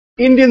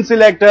Indian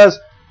selectors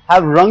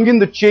have rung in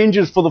the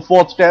changes for the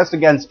fourth test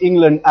against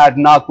England at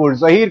Nagpur.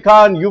 Zaheer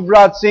Khan,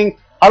 Yuvraj Singh,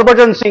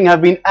 Harbhajan Singh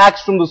have been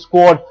axed from the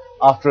squad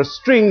after a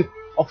string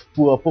of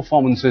poor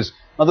performances.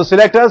 Now the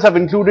selectors have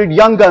included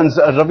young guns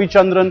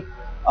Ravichandran,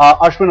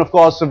 Ashwin of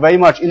course very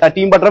much in that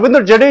team, but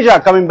Ravindra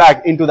Jadeja coming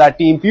back into that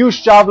team.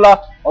 Piyush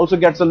Chawla also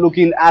gets a look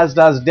in, as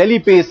does Delhi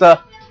pacer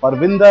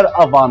Parvinder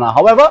Avana.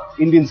 However,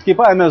 Indian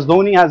skipper MS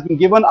Dhoni has been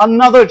given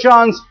another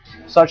chance.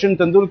 Sachin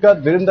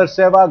Tendulkar, Virender,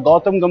 Sehwag,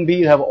 Gautam,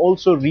 Gambhir have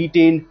also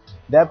retained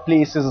their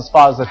places as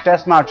far as the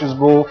test matches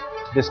go,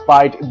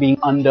 despite being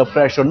under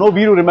pressure. No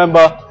Viru,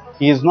 remember,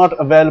 he is not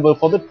available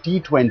for the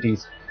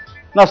T20s.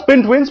 Now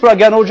spin twins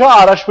Pragyan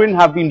Ojha, Ashwin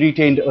have been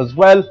retained as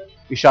well.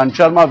 Ishant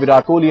Sharma,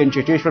 Virat Kohli and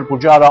Cheteshwar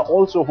Pujara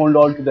also hold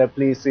on to their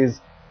places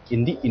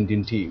in the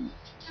Indian team.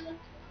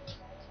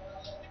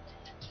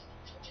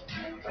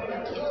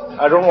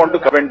 I don't want to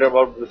comment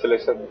about the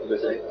selection.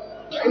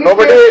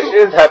 Nobody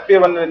is happy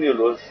when you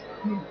lose.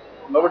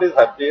 Nobody is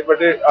happy,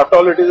 but after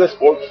all, it is a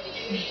sport.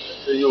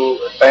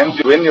 Times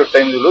you win,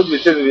 times you lose.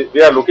 Which is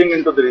we are looking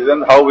into the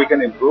reason how we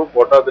can improve.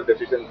 What are the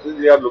deficiencies?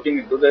 We are looking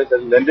into the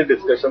lengthy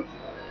discussion,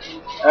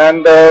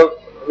 and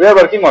we are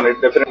working on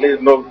it. Definitely,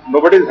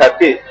 nobody is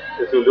happy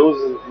if you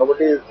lose.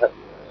 Nobody is happy.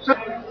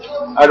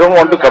 I don't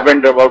want to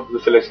comment about the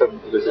selection.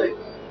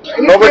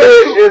 Nobody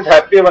is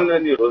happy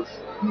when you lose.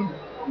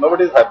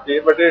 Nobody is happy,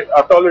 but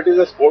after all, it is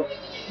a sport.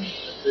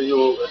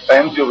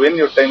 Times you win,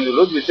 times you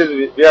lose. Which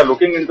is we are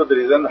looking into the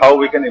reason how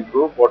we can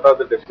improve. What are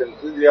the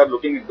deficiencies? We are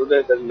looking into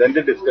the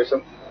lengthy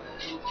discussion,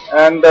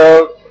 and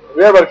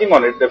we are working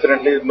on it.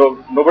 Definitely,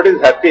 nobody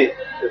is happy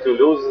if you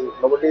lose.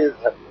 Nobody is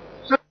happy.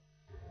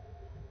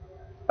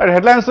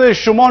 Headlines say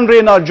Shumon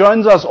Ray now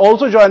joins us.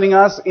 Also joining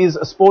us is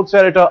sports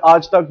editor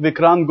Aaj Tak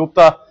Vikrant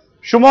Gupta.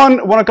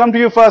 Shumon, want to come to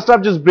you first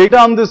up. Just break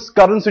down this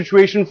current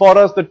situation for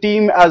us. The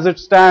team as it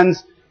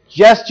stands.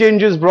 Yes,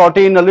 changes brought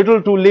in a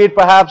little too late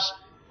perhaps,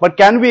 but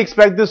can we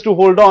expect this to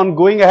hold on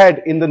going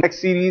ahead in the next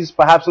series,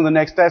 perhaps in the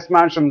next test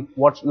match, and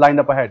what's lined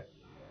up ahead?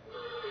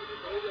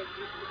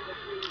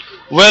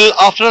 Well,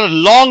 after a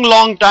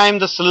long time,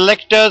 the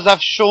selectors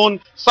have shown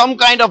some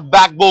kind of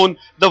backbone.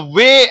 The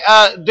way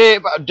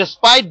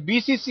despite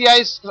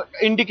BCCI's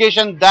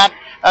indication that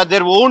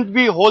there won't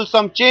be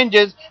wholesome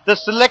changes, the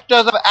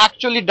selectors have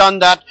actually done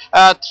that.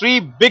 Three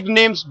big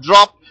names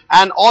dropped,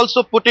 and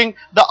also putting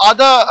the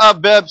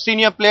other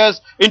senior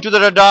players into the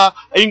radar,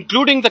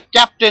 including the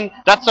captain.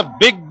 That's a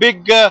big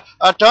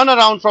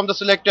turnaround from the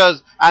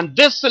selectors. And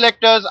this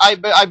selectors,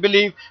 I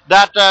believe,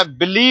 that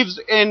believes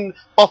in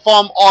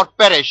perform or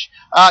perish.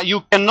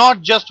 You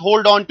cannot just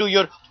hold on to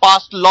your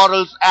past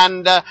laurels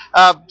and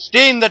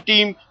stay in the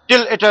team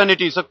till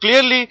eternity. So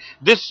clearly,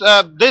 this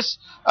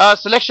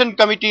selection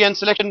committee and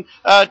selection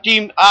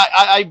team,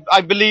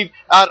 I believe,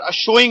 are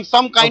showing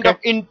some kind of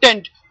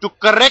intent to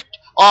correct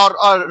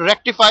or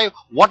rectify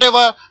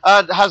whatever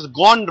has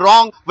gone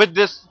wrong with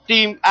this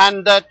team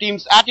and the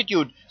team's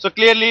attitude. So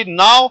clearly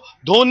now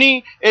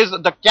Dhoni is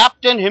the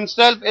captain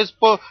himself,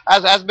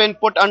 has been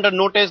put under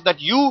notice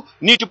that you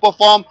need to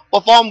perform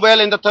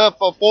well in the third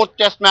or fourth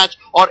test match,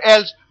 or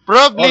else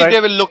probably they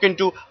will look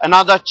into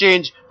another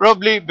change.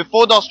 Probably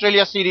before the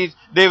Australia series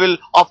they will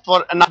opt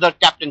for another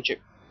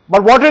captainship.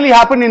 But what really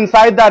happened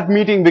inside that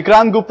meeting?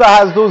 Vikrant Gupta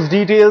has those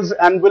details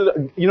and will,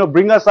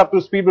 bring us up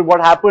to speed with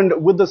what happened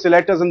with the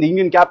selectors and the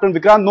Indian captain.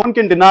 Vikrant, no one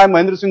can deny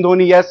Mahendra Singh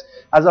Dhoni, yes,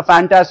 has a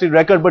fantastic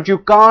record, but you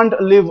can't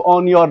live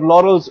on your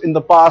laurels in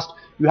the past.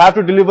 You have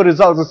to deliver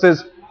results. This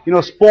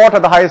is, sport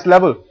at the highest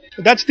level.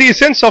 That's the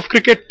essence of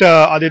cricket,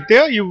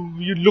 Aditya.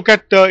 You look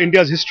at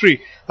India's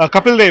history.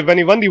 Kapil Dev, when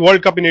he won the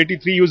World Cup in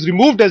 '83, he was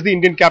removed as the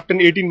Indian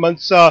captain 18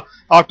 months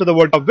after the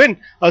World Cup win.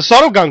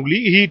 Saurav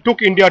Ganguly, he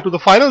took India to the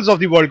finals of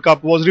the World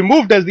Cup, was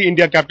removed as the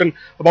India captain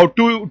about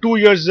two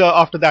years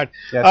after that.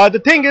 Yes. The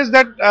thing is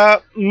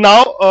that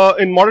now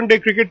in modern day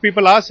cricket,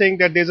 people are saying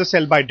that there's a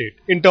sell-by date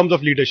in terms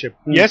of leadership.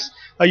 Yes,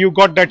 you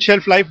got that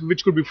shelf life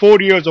which could be 4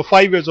 years or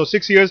 5 years or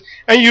 6 years,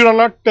 and you run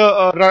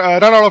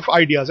out of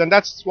ideas, and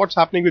that's what's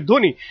happening with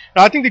Dhoni.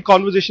 I think the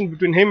conversation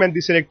between him and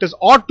the selectors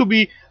ought to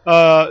be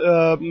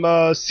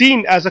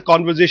seen as a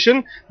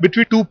conversation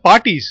between two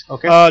parties.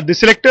 The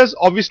selectors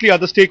obviously are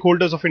the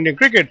stakeholders of Indian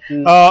cricket.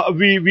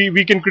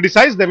 We can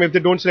criticize them if they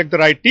don't select the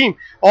right team.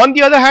 On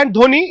the other hand,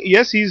 Dhoni,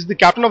 yes, he's the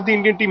captain of the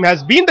Indian team,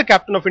 has been the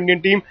captain of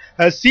Indian team,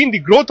 has seen the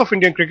growth of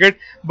Indian cricket,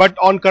 but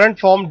on current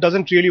form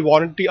doesn't really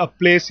warrant a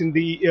place in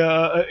the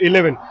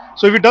 11.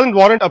 So if it doesn't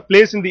warrant a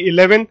place in the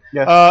 11,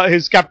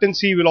 his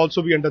captaincy will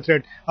also be under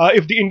threat.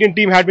 If the Indian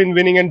team had been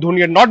winning and Dhoni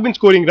had not been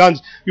scoring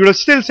runs, you would have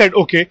still said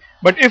okay.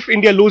 But if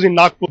India lose in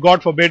Nagpur,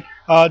 God forbid,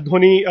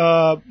 Dhoni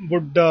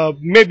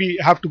would maybe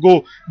have to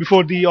go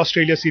before the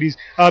Australia series.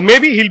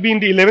 Maybe he'll be in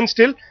the 11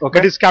 still,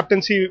 but his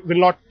captaincy will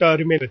not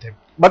remain with him.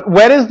 But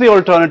where is the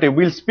alternative?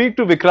 We'll speak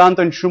to Vikrant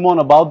and Shumon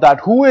about that.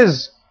 Who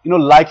is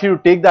likely to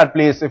take that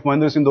place if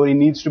Mahendra Singh Dhoni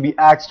needs to be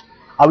axed?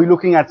 Are we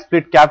looking at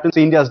split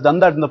captaincy? India has done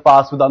that in the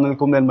past with Anil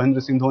Kumble and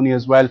Mahendra Singh Dhoni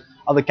as well.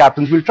 Other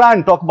captains. We'll try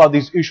and talk about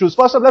these issues.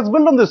 First up, let's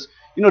build on this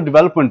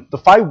development. The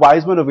five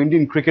wise men of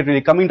Indian cricket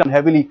really coming down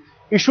heavily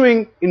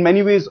issuing in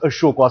many ways a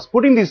show cause,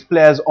 putting these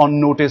players on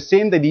notice,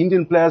 saying that the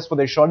Indian players, for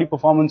their shoddy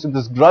performance in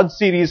this grudge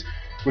series,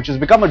 which has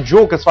become a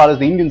joke as far as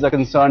the Indians are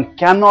concerned,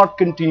 cannot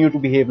continue to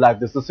behave like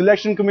this. The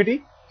selection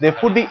committee, they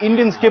put the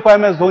Indian skipper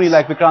MS Dhoni,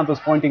 like Vikrant was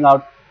pointing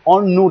out,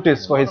 on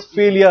notice for his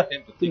failure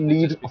to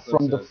lead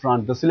from the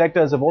front. The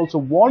selectors have also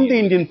warned the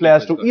Indian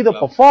players to either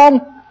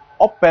perform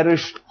or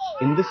perish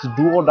in this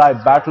do-or-die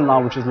battle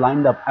now, which is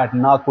lined up at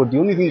Nagpur. The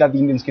only thing that the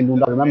Indians can do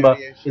now, remember,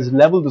 is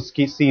level the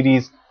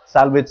series,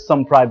 salvage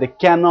some pride. They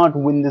cannot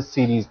win this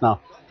series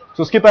now.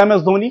 So skipper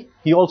MS Dhoni,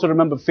 he also,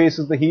 remember,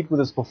 faces the heat with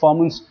his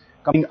performance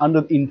coming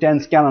under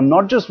intense cannon,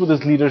 not just with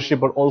his leadership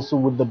but also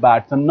with the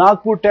bat. The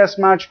Nagpur test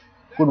match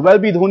could well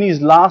be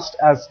Dhoni's last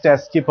as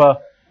test skipper,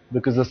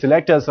 because the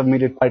selectors have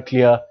made it quite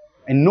clear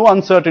in no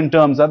uncertain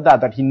terms at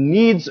that he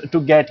needs to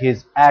get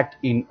his act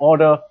in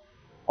order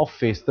or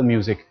face the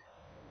music.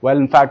 Well,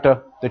 in fact,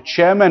 the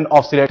chairman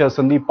of selectors,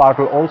 Sandeep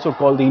Patil, also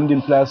called the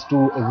Indian players to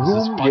a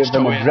room, gave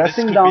them a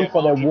dressing down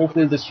for their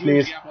woeful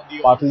displays.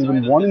 Patil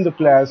even warning the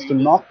players to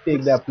not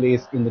take their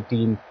place in the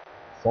team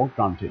for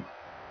granted.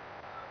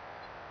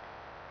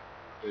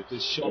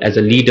 As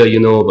a leader,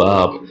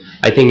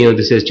 I think,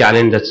 this is a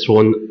challenge that's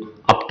thrown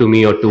up to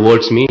me or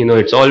towards me.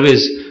 It's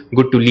always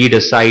good to lead a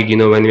side,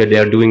 when they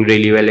are doing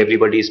really well,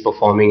 everybody is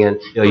performing,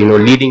 and,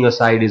 leading a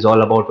side is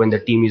all about when the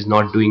team is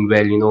not doing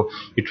well, you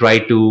try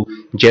to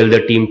gel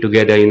the team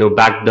together,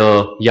 back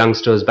the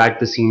youngsters, back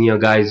the senior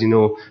guys,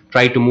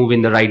 try to move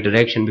in the right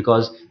direction,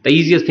 because the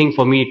easiest thing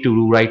for me to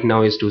do right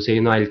now is to say,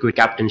 I'll quit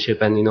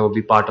captainship and,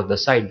 be part of the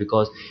side,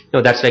 because,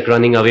 that's like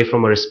running away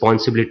from a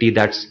responsibility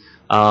that's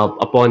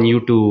upon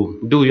you to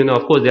do.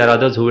 Of course, there are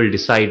others who will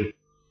decide.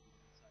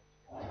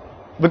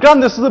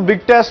 Vikrant, this is a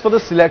big test for the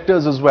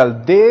selectors as well.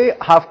 They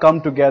have come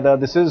together.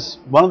 This is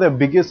one of their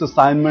biggest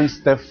assignments,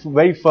 their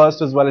very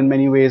first as well in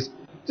many ways.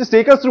 Just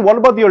take us through, what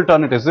about the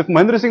alternatives? If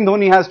Mahendra Singh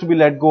Dhoni has to be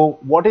let go,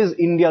 what is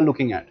India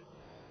looking at?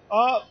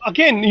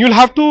 Again, you'll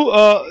have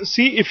to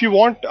see if you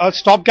want a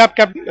stopgap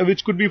captain,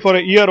 which could be for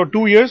a year or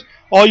 2 years,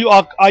 or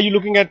are you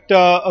looking at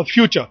a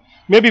future?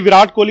 Maybe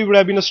Virat Kohli would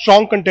have been a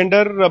strong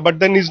contender, but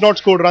then he's not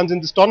scored runs in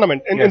this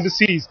tournament, in this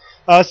series.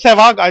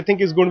 Sehwag, I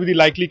think, is going to be the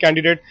likely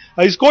candidate.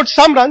 He scored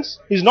some runs.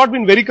 He's not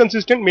been very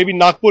consistent. Maybe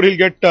Nagpur he'll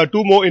get 2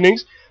 more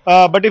innings.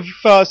 But if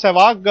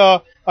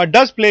Sehwag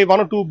does play 1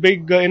 or 2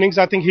 big innings,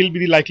 I think he'll be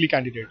the likely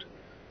candidate.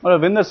 Well,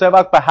 Virender,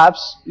 Sehwag,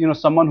 perhaps,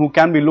 someone who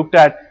can be looked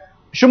at.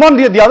 Shuman,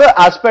 the other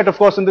aspect, of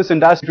course, in this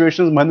entire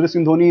situation is Mahendra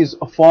Singh Dhoni's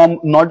form,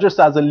 not just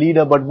as a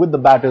leader, but with the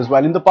bat as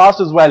well. In the past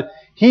as well,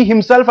 he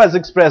himself has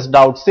expressed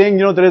doubt, saying,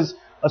 there is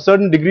a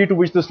certain degree to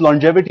which this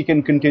longevity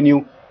can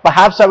continue.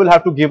 Perhaps I will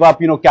have to give up,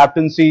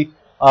 captaincy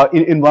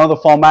in one of the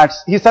formats.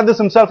 He said this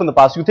himself in the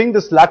past. You think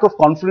this lack of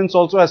confidence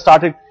also has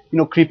started,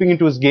 creeping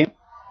into his game?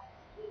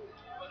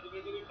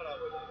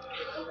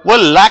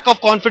 Well, lack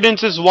of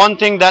confidence is one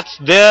thing that's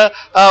there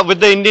with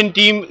the Indian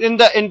team in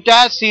the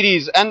entire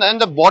series, and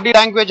the body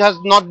language has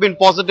not been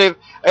positive.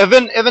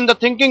 Even the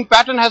thinking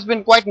pattern has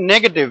been quite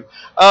negative.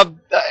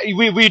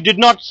 We did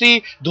not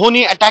see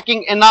Dhoni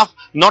attacking enough,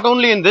 not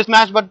only in this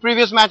match but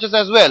previous matches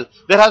as well.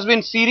 There has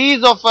been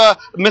series of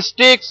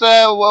mistakes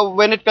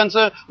when it comes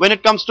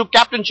to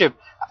captainship.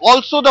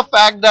 Also, the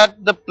fact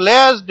that the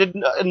players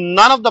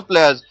none of the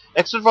players,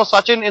 except for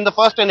Sachin in the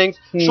first innings,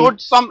 showed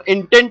some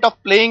intent of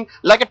playing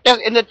like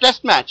in the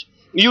test match.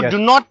 You do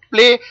not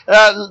play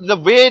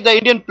the way the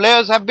Indian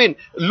players have been.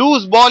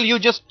 Loose ball, you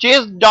just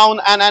chase down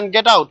and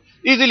get out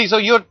easily. So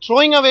you're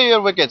throwing away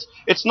your wickets.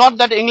 It's not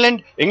that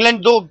England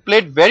though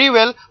played very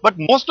well, but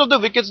most of the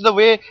wickets, the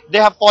way they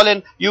have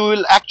fallen, you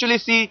will actually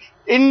see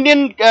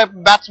Indian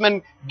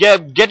batsmen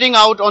getting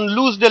out on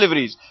loose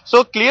deliveries.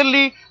 So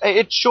clearly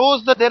it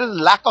shows that there is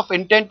lack of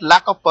intent,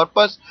 lack of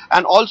purpose,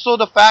 and also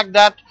the fact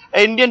that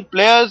Indian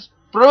players,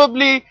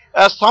 probably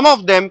some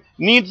of them,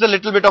 needs a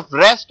little bit of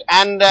rest,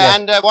 and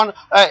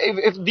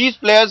if these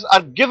players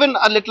are given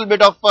a little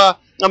bit of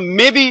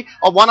maybe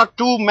 1 or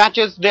 2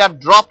 matches they are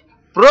dropped,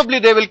 probably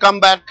they will come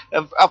back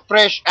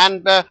fresh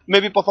and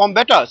maybe perform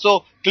better.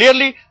 So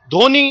clearly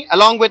Dhoni,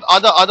 along with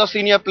other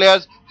senior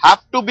players,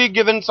 have to be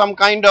given some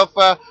kind of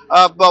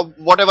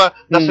whatever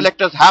the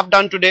selectors have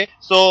done today.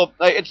 So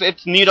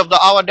it's need of the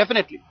hour,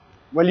 definitely.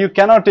 Well, you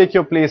cannot take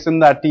your place in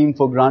that team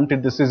for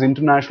granted. This is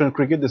international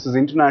cricket. This is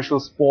international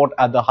sport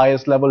at the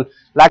highest level.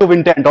 Lack of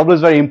intent, always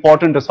very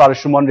important, as far as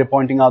Shuman is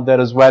pointing out there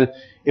as well.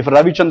 If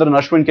Ravichandran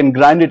Ashwin can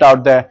grind it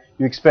out there,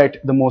 you expect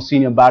the more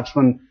senior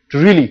batsman to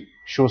really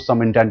show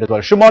some intent as well.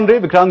 Shuman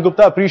Ray, Vikrant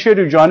Gupta, appreciate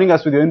you joining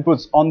us with your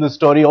inputs on this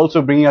story,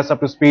 also bringing us up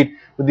to speed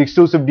with the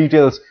exclusive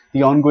details,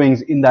 the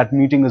ongoings in that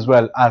meeting as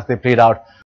well as they played out.